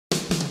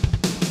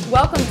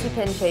Welcome to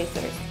Pin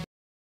Chasers.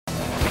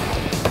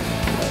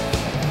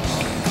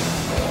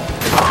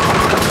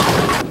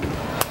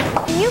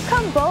 When you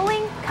come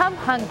bowling, come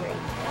hungry.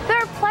 There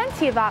are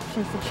plenty of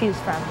options to choose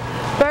from.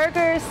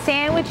 Burgers,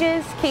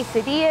 sandwiches,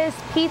 quesadillas,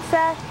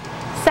 pizza,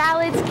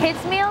 salads,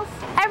 kids' meals.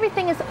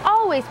 Everything is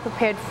always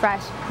prepared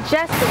fresh,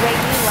 just the way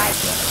you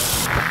like it.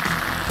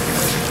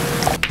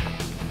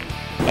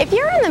 If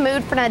you're in the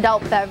mood for an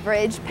adult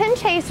beverage, Pin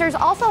Chasers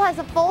also has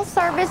a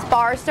full-service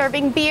bar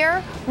serving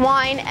beer,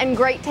 wine, and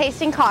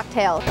great-tasting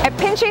cocktails. At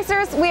Pin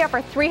Chasers, we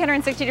offer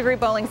 360-degree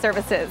bowling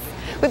services.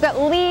 We've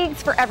got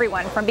leagues for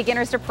everyone, from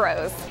beginners to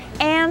pros.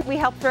 And we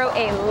help throw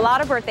a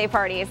lot of birthday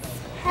parties.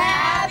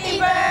 Happy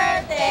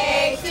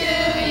birthday to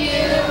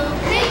you!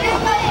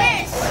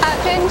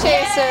 At Pin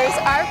Chasers,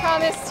 our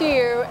promise to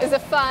you is a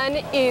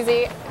fun,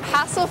 easy,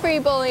 hassle-free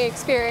bowling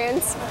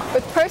experience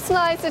with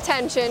personalized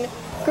attention,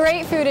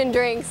 great food and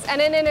drinks,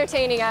 and an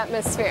entertaining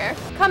atmosphere.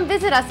 Come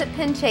visit us at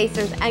Pin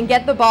Chasers and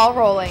get the ball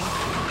rolling.